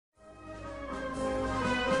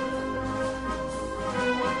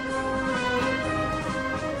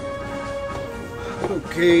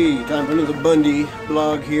Okay, time for another Bundy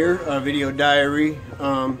blog here, video diary.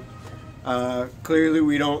 Clearly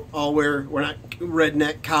we don't all we're not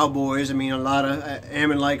redneck cowboys. I mean, a lot of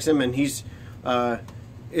Ammon likes them, and it's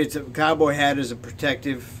a cowboy hat is a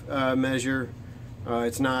protective measure.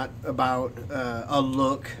 It's not about a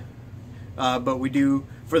look, but we do,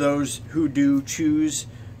 for those who do choose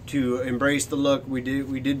to embrace the look, we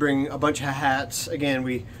did bring a bunch of hats. Again,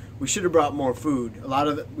 we should have brought more food.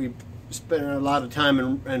 We spent a lot of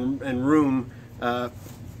time and room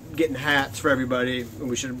getting hats for everybody, and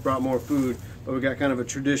we should have brought more food. But we got kind of a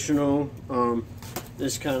traditional,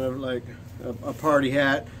 this kind of like a party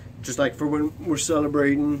hat, just like for when we're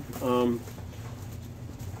celebrating.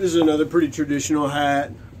 This is another pretty traditional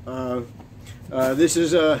hat. This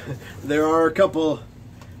is there are a couple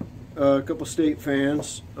state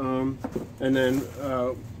fans, and then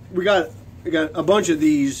we got a bunch of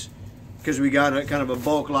these because we got a kind of a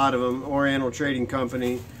bulk lot of them. Oriental Trading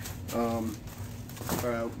Company.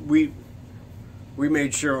 We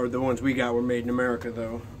made sure the ones we got were made in America,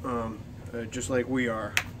 though, just like we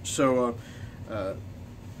are. So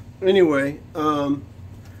anyway,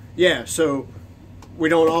 yeah. So we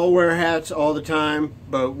don't all wear hats all the time,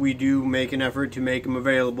 but we do make an effort to make them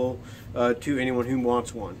available to anyone who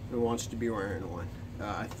wants one, who wants to be wearing one.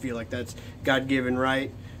 I feel like that's God-given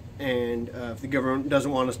right. And if the government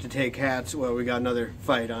doesn't want us to take hats, well, we got another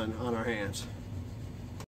fight on our hands.